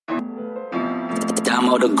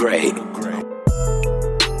Damo the Great.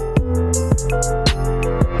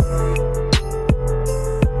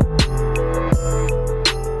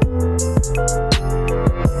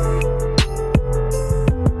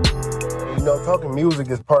 You know, talking music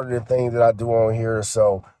is part of the things that I do on here.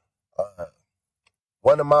 So,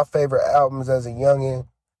 one of my favorite albums as a youngin',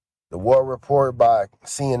 The War Report by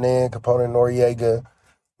CNN, Capone-N-Noreaga.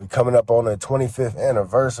 We coming up on the 25th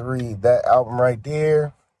anniversary, that album right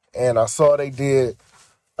there. And I saw they did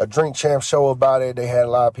a Drink Champ show about it. They had a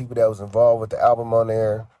lot of people that was involved with the album on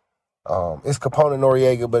there. It's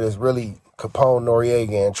Capone-N-Noreaga, but it's really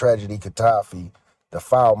Capone-N-Noreaga and Tragedy Khatafi, the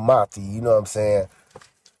Foul Mati, you know what I'm saying?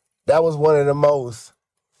 That was one of the most,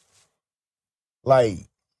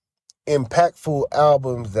 impactful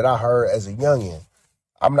albums that I heard as a youngin'.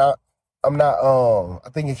 I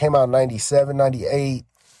think it came out in 97, 98.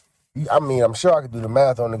 I mean, I'm sure I could do the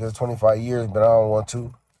math on it because it's 25 years, but I don't want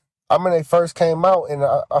to. They first came out and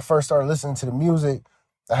I first started listening to the music.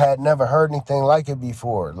 I had never heard anything like it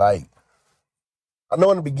before. I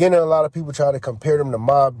know in the beginning a lot of people try to compare them to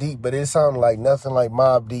Mobb Deep, but it sounded like nothing like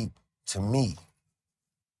Mobb Deep to me.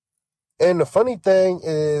 And the funny thing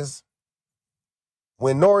is,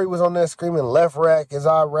 when Nori was on there screaming left rack is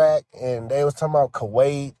Iraq, and they was talking about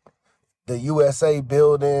Kuwait, the USA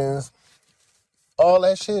buildings, all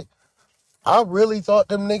that shit, I really thought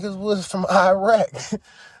them niggas was from Iraq.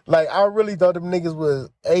 I really thought them niggas was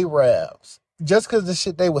Arabs. Just because the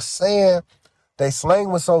shit they was saying, they slang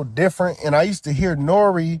was so different. And I used to hear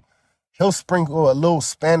Nori, he'll sprinkle a little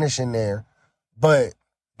Spanish in there. But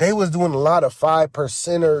they was doing a lot of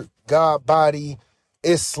 5%er, God body,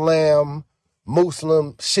 Islam,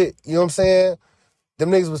 Muslim shit. You know what I'm saying?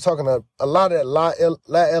 Them niggas was talking a lot of that la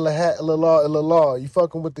ilaha illallah illallah. You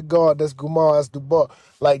fucking with the God, that's Gumar, that's Dubar.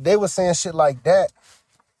 They was saying shit like that.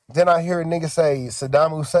 Then I hear a nigga say Saddam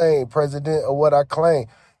Hussein, president of what I claim.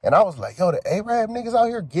 And I was like, yo, the Arab niggas out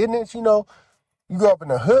here getting it, you know. You grow up in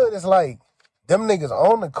the hood, it's like them niggas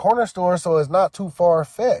own the corner store, so it's not too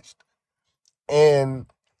far-fetched. And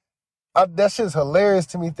that shit's hilarious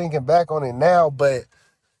to me thinking back on it now, but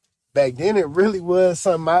back then it really was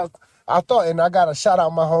something I thought, and I got to shout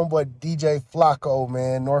out my homeboy DJ Flacco,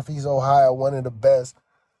 man, Northeast Ohio, one of the best.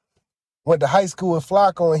 Went to high school with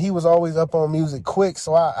Flacco, and he was always up on music quick,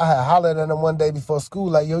 so I had hollered at him one day before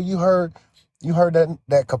school, like, yo, you heard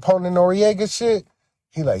that Capone-N-Noreaga shit?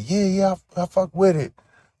 He like, yeah, I fuck with it.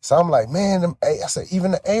 So I'm like, man, I said,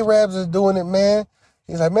 even the Arabs are doing it, man.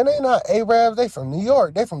 He's like, man, they not Arabs, they from New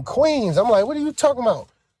York, they from Queens. I'm like, what are you talking about?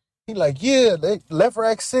 He like, yeah, Left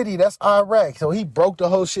Rack City, that's Iraq. So he broke the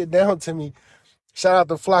whole shit down to me. Shout out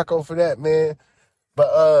to Flacco for that, man.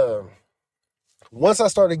 But once I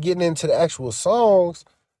started getting into the actual songs,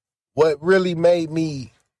 what really made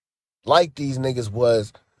me like these niggas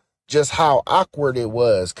was just how awkward it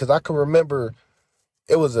was. Cause I can remember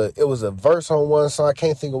it was a verse on one song. I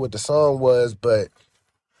can't think of what the song was, but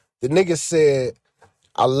the nigga said,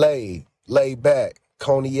 I lay back,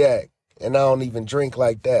 cognac, and I don't even drink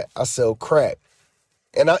like that. I sell crack.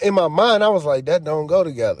 And in my mind, I was like, that don't go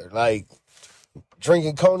together. Like,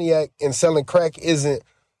 drinking cognac and selling crack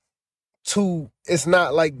it's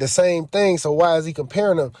not like the same thing, so why is he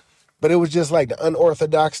comparing them? But it was just like the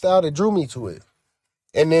unorthodox style that drew me to it.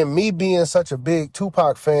 And then me being such a big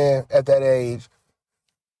Tupac fan at that age,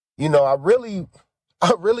 you know, I really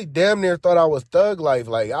damn near thought I was thug life.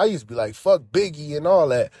 Like, I used to be like, fuck Biggie and all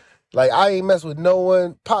that. Like, I ain't mess with no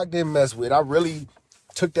one Pac didn't mess with. I really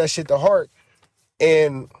took that shit to heart.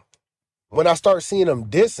 And when I start seeing him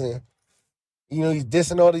dissing, you know, he's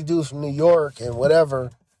dissing all these dudes from New York and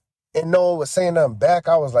whatever, and no one was saying nothing back,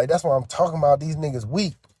 I was like, that's what I'm talking about, these niggas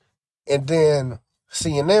weak. And then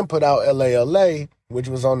CNN put out LALA, which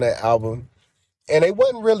was on that album, and they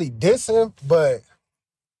wasn't really dissing, but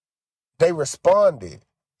they responded.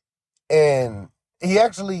 And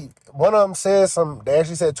one of them said they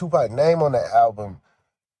actually said Tupac's name on that album.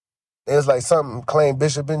 It was like something claimed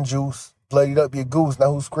Bishop and Juice, bloodied up your goose,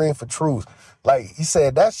 now who screamed for truth? Like, he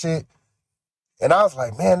said that shit. And I was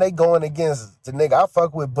like, man, they going against the nigga I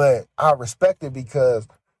fuck with, but I respect it because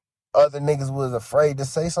other niggas was afraid to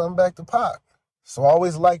say something back to Pac. So I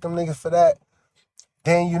always liked them niggas for that.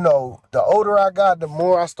 Then, you know, the older I got, the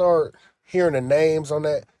more I start hearing the names on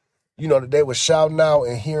that, you know, that they was shouting out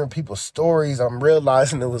and hearing people's stories. I'm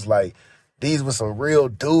realizing it was like, these were some real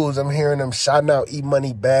dudes. I'm hearing them shouting out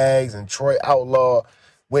E-Money Bags and Troy Outlaw,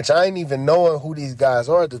 which I ain't even knowing who these guys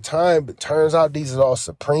are at the time, but turns out these are all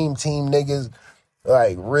Supreme Team niggas,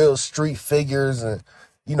 like real street figures. And,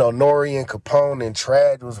 you know, Nori and Capone and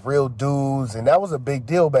Trad was real dudes, and that was a big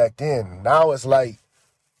deal back then. Now it's like,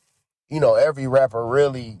 you know, every rapper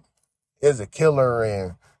really is a killer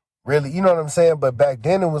and really, you know what I'm saying? But back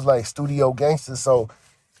then it was like studio gangsters. So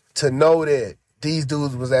to know that these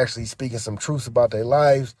dudes was actually speaking some truths about their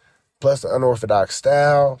lives, plus the unorthodox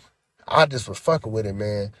style, I just was fucking with it,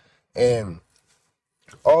 man. And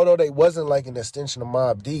although they wasn't like an extension of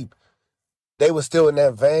Mobb Deep, they was still in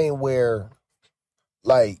that vein where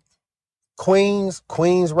like Queens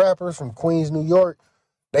rappers from Queens, New York,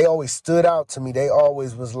 they always stood out to me. They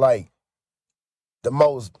always was like the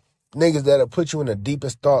most niggas that'll put you in the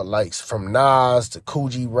deepest thought, like from Nas to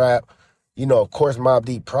Coogee rap. You know, of course, Mobb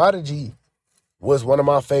Deep. Prodigy was one of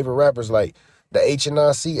my favorite rappers. Like the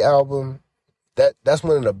H&I-C album, that's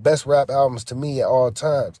one of the best rap albums to me at all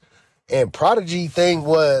times. And Prodigy thing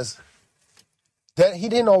was that he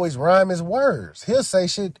didn't always rhyme his words. He'll say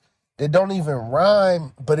shit that don't even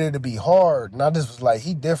rhyme, but it'll be hard. And I just was like,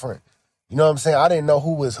 he different. You know what I'm saying? I didn't know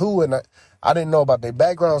who was who, and I didn't know about their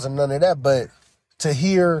backgrounds and none of that. But to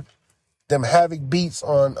hear them Havoc beats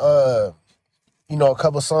on, you know, a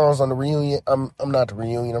couple songs on the reunion, I'm not the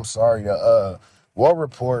reunion, I'm sorry, the War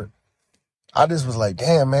Report, I just was like,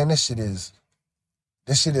 damn, man, this shit is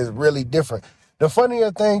really different. The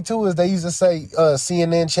funnier thing, too, is they used to say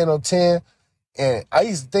CNN Channel 10, and I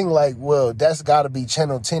used to think like, well, that's got to be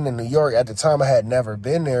Channel 10 in New York. At the time, I had never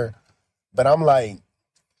been there, but I'm like,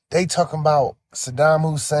 they talking about Saddam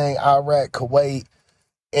Hussein, Iraq, Kuwait,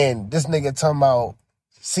 and this nigga talking about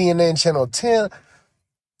CNN Channel 10.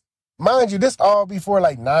 Mind you, this all before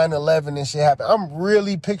like 9/11 and shit happened. I'm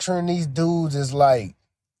really picturing these dudes as like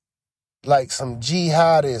some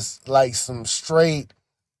jihadists, like some straight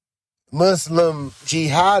Muslim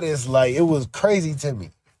jihadists. Like, it was crazy to me.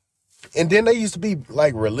 And then they used to be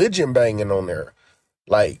like religion banging on there.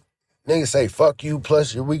 Like, niggas say, fuck you,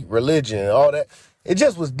 plus your weak religion and all that. It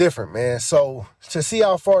just was different, man. So to see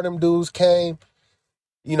how far them dudes came,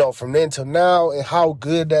 you know, from then till now, and how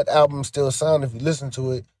good that album still sounds if you listen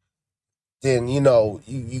to it, then, you know,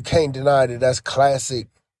 you can't deny that that's classic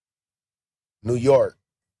New York.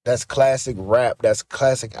 That's classic rap. That's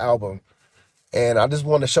classic album. And I just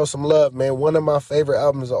want to show some love, man. One of my favorite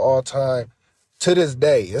albums of all time to this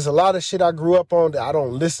day. There's a lot of shit I grew up on that I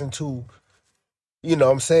don't listen to, you know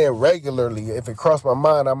what I'm saying, regularly. If it crossed my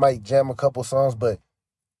mind, I might jam a couple songs. But,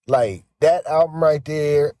 like, that album right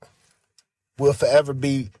there will forever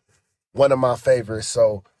be one of my favorites.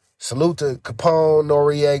 So, salute to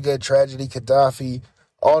Capone-N-Noreaga, Tragedy, Gaddafi,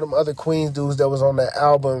 all them other Queens dudes that was on that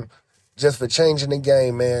album just for changing the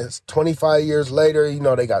game, man. It's 25 years later, you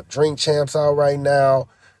know, they got Drink Champs out right now.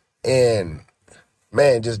 And,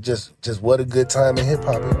 man, just what a good time in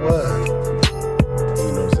hip-hop it was.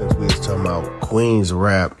 You know, since we was talking about Queens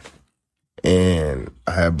rap, and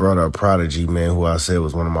I had brought up Prodigy, man, who I said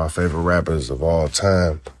was one of my favorite rappers of all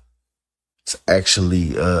time. It's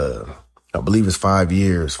actually, I believe it's 5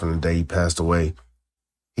 years from the day he passed away.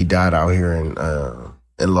 He died out here in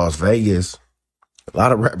Las Vegas. A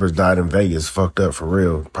lot of rappers died in Vegas, fucked up for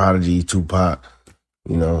real. Prodigy, Tupac,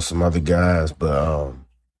 you know, some other guys. But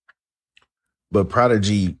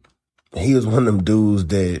Prodigy, he was one of them dudes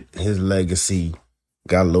that his legacy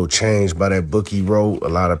got a little changed by that book he wrote. A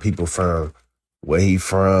lot of people from where he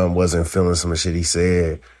from wasn't feeling some shit he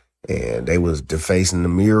said. And they was defacing the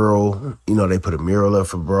mural. You know, they put a mural up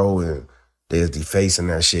for bro, and they was defacing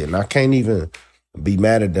that shit. And I can't even be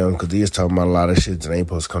mad at them because he was talking about a lot of shit that ain't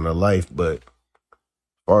supposed to come to life. But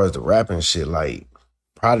as far as the rapping shit, like,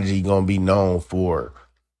 Prodigy gonna be known for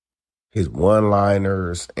his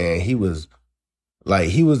one-liners, and he was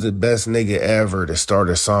the best nigga ever to start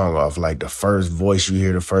a song off. Like, the first voice you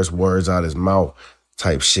hear, the first words out his mouth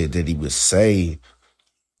type shit that he would say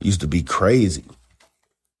used to be crazy.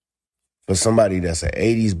 For somebody that's an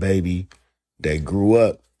 80s baby that grew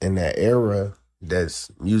up in that era,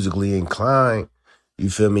 that's musically inclined, you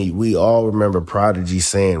feel me? We all remember Prodigy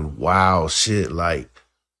saying wow shit like,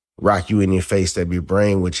 rock you in your face, stab your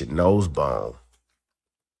brain with your nose bone.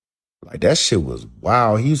 Like, that shit was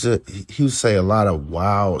wild. He used to say a lot of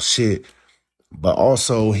wild shit, but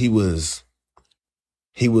also he was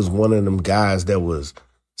one of them guys that was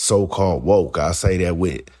so-called woke. I say that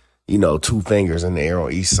with, you know, two fingers in the air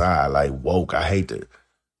on each side, like woke. I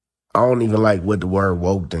don't even like what the word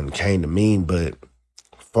woke then came to mean, but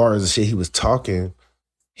as far as the shit he was talking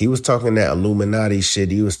that Illuminati shit.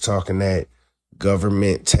 He was talking that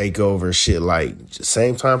government takeover shit, like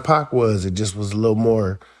same time Pac was. It just was a little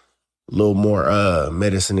more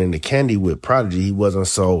medicine in the candy with Prodigy. He wasn't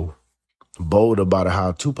so bold about it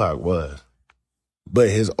how Tupac was. But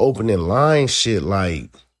his opening line shit, like,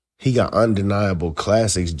 he got undeniable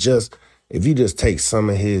classics. Just, if you just take some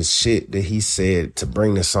of his shit that he said to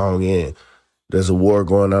bring the song in, there's a war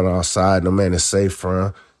going on outside, no man is safe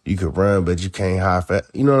from. You could run, but you can't hide fast.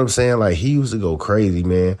 You know what I'm saying? Like, he used to go crazy,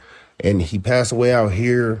 man. And he passed away out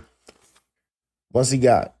here.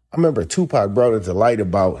 I remember Tupac brought it to light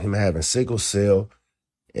about him having sickle cell,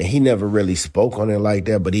 and he never really spoke on it like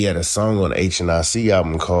that, but he had a song on the HNIC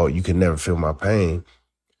album called You Can Never Feel My Pain.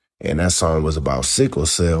 And that song was about sickle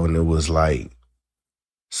cell, and it was like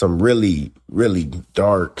some really, really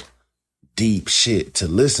dark, deep shit to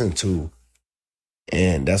listen to.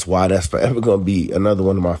 And that's why that's forever gonna be another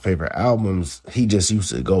one of my favorite albums. He just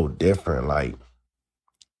used to go different. Like,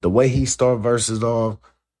 the way he started verses off,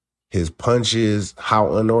 his punches,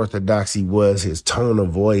 how unorthodox he was, his tone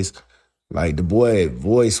of voice. Like, the boy's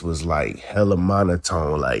voice was like hella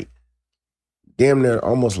monotone, like damn near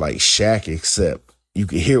almost like Shaq, except you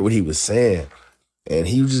could hear what he was saying. And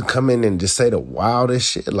he would just come in and just say the wildest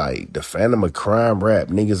shit, like the Phantom of Crime rap,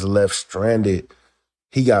 niggas are left stranded.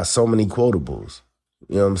 He got so many quotables.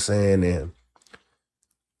 You know what I'm saying? And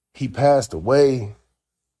he passed away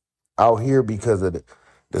out here because of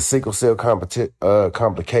the sickle cell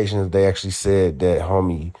complications. They actually said that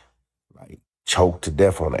homie like choked to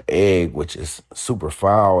death on an egg, which is super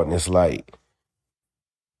foul. And it's like,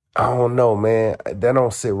 I don't know, man. That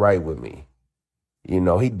don't sit right with me. You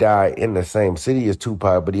know, he died in the same city as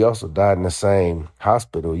Tupac, but he also died in the same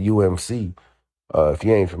hospital, UMC. If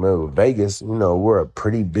you ain't familiar with Vegas, you know, we're a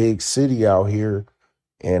pretty big city out here.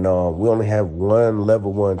 And we only have one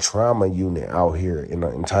level 1 trauma unit out here in the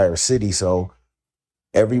entire city. So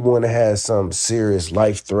everyone that has some serious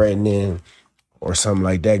life-threatening or something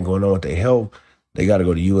like that going on with their health, they got to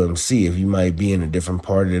go to UMC. If you might be in a different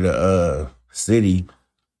part of the city,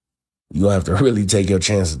 you'll have to really take your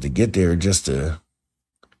chances to get there just to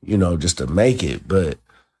make it. But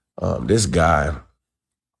this guy,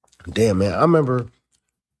 damn, man, I remember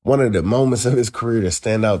one of the moments of his career that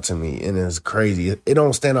stand out to me, and it's crazy. It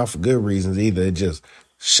don't stand out for good reasons either. It just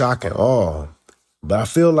shock and awe. But I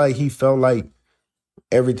feel like he felt like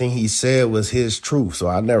everything he said was his truth, so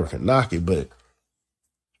I never could knock it. But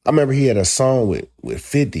I remember he had a song with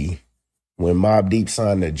 50 when Mobb Deep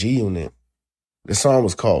signed the G Unit. The song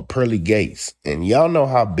was called Pearly Gates. And y'all know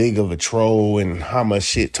how big of a troll and how much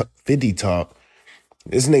shit 50 talk.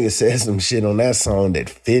 This nigga said some shit on that song that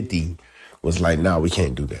 50 was like, nah, we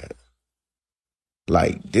can't do that.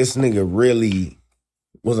 Like, this nigga really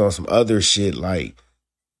was on some other shit. Like,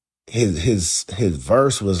 his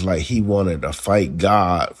verse was like he wanted to fight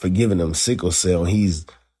God for giving him sickle cell. He's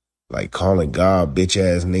like calling God bitch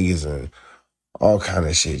ass niggas and all kind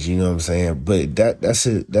of shit. You know what I'm saying? But that's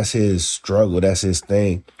his struggle. That's his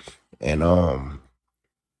thing. And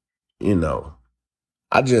you know,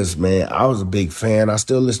 I was a big fan. I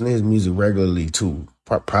still listen to his music regularly too.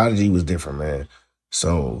 Prodigy was different, man.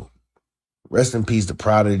 So rest in peace to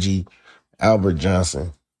Prodigy, Albert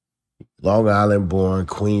Johnson, Long Island born,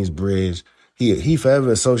 Queensbridge. He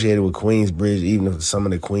forever associated with Queensbridge, even if some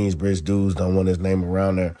of the Queensbridge dudes don't want his name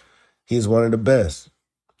around there. He's one of the best.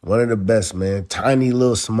 One of the best, man. Tiny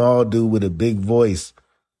little small dude with a big voice.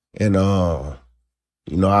 And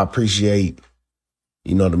you know, I appreciate,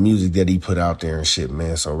 you know, the music that he put out there and shit,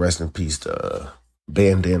 man. So rest in peace to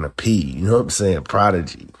Bandana P. You know what I'm saying?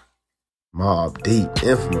 Prodigy. Mobb Deep.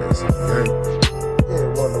 Infamous. Okay?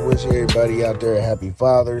 Yeah, want to wish everybody out there a happy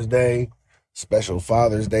Father's Day. Special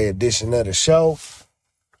Father's Day edition of the show.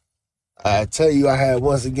 I tell you, I had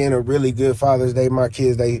once again a really good Father's Day. My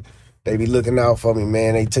kids, they be looking out for me,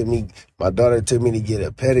 man. My daughter took me to get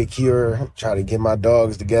a pedicure, try to get my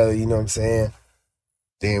dogs together, you know what I'm saying?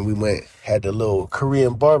 Then we had the little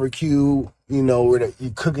Korean barbecue, you know, where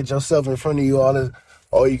you cook it yourself in front of you,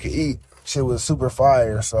 all you can eat. Shit was super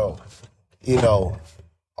fire. So, you know,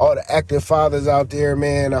 all the active fathers out there,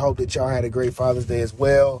 man, I hope that y'all had a great Father's Day as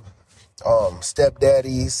well.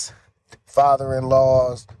 Stepdaddies,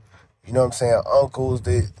 father-in-laws, you know what I'm saying, uncles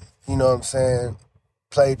that, you know what I'm saying,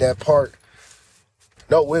 played that part.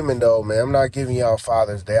 No women though, man. I'm not giving y'all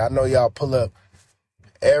Father's Day. I know y'all pull up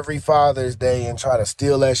every Father's Day and try to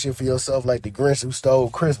steal that shit for yourself like the Grinch who stole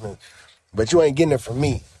Christmas. But you ain't getting it from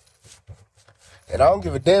me. And I don't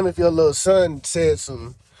give a damn if your little son said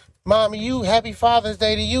some, Mommy, you happy Father's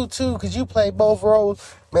Day to you too, because you play both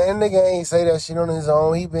roles. Man, nigga ain't say that shit on his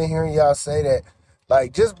own. He been hearing y'all say that.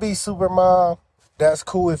 Like, just be super mom. That's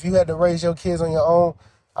cool. If you had to raise your kids on your own,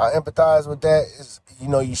 I empathize with that. You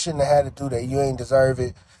know, you shouldn't have had to do that. You ain't deserve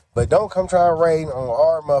it. But don't come trying to raid on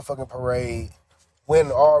our motherfucking parade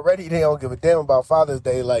when already they don't give a damn about Father's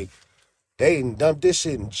Day. Like, they dumped this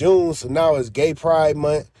shit in June, so now it's Gay Pride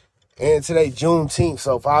Month. And today, Juneteenth,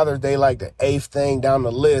 so Father's Day like the 8th thing down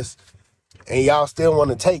the list, and y'all still want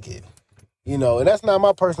to take it. You know, and that's not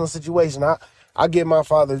my personal situation. I get my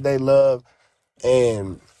Father's Day love,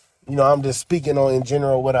 and I'm just speaking on in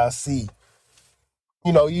general what I see.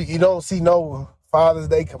 You don't see no Father's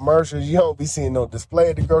Day commercials. You don't be seeing no display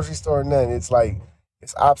at the grocery store, nothing. It's like,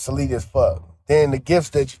 it's obsolete as fuck. Then the gifts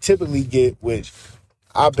that you typically get, which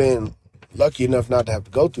I've been lucky enough not to have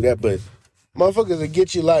to go through that, but motherfuckers will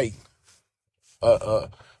get you like a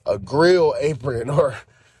grill apron, or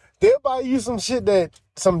they'll buy you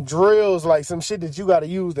some drills, like some shit that you got to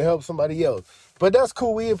use to help somebody else. But that's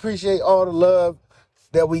cool. We appreciate all the love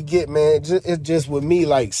that we get, man. It's just with me,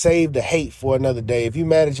 like, save the hate for another day. If you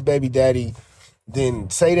mad at your baby daddy, then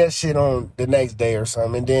say that shit on the next day or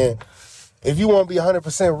something. And then if you want to be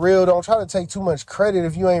 100% real, don't try to take too much credit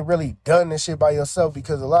if you ain't really done this shit by yourself,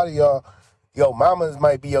 because a lot of y'all, yo, mamas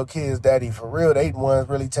might be your kid's daddy for real. They the ones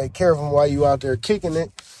really take care of them while you out there kicking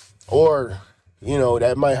it. Or,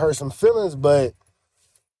 that might hurt some feelings, but,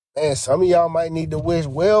 man, some of y'all might need to wish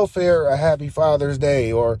welfare a happy Father's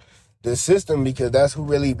Day, or the system, because that's who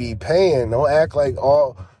really be paying. Don't act like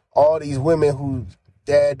all these women whose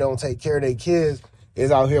dad don't take care of their kids is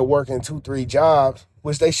out here working 2-3 jobs,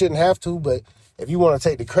 which they shouldn't have to. But if you want to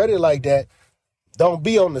take the credit like that, don't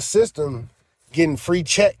be on the system getting free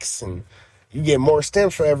checks and you get more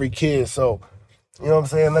stamps for every kid. So, you know what I'm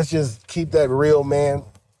saying? Let's just keep that real, man.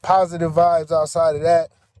 Positive vibes outside of that.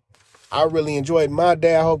 I really enjoyed my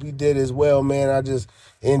day. I hope you did as well, man. I just,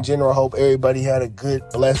 in general, hope everybody had a good,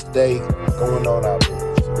 blessed day going on out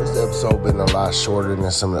there. So this episode been a lot shorter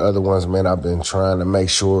than some of the other ones, man. I've been trying to make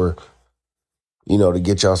sure, to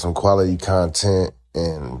get y'all some quality content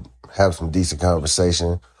and have some decent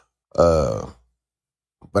conversation. But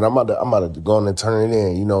I'm about to go on and turn it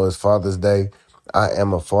in. It's Father's Day. I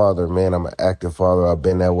am a father, man. I'm an active father. I've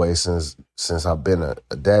been that way since I've been a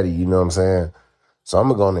daddy, you know what I'm saying? So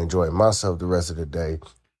I'm going to enjoy myself the rest of the day.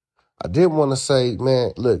 I did want to say,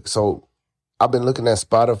 man, look, so I've been looking at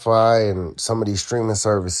Spotify and some of these streaming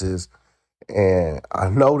services, and I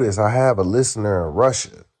noticed I have a listener in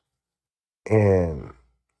Russia. And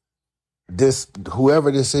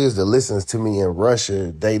whoever this is that listens to me in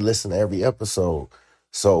Russia, they listen to every episode.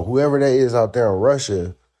 So whoever that is out there in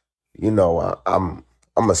Russia, I'm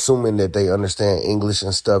assuming that they understand English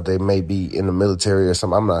and stuff. They may be in the military or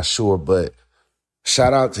something. I'm not sure, but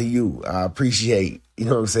shout out to you. I appreciate,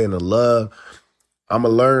 the love. I'm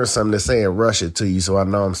going to learn something to say in Russia to you, so I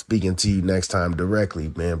know I'm speaking to you next time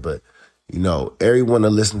directly, man. But, everyone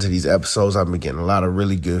that listen to these episodes, I've been getting a lot of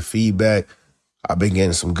really good feedback. I've been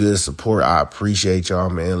getting some good support. I appreciate y'all,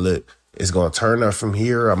 man. Look, it's going to turn up from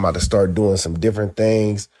here. I'm about to start doing some different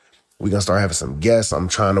things. We're going to start having some guests. I'm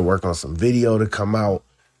trying to work on some video to come out.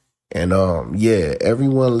 And,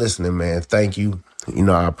 everyone listening, man, thank you.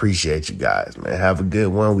 I appreciate you guys, man. Have a good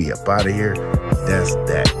one. We up out of here. That's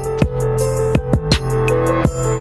that.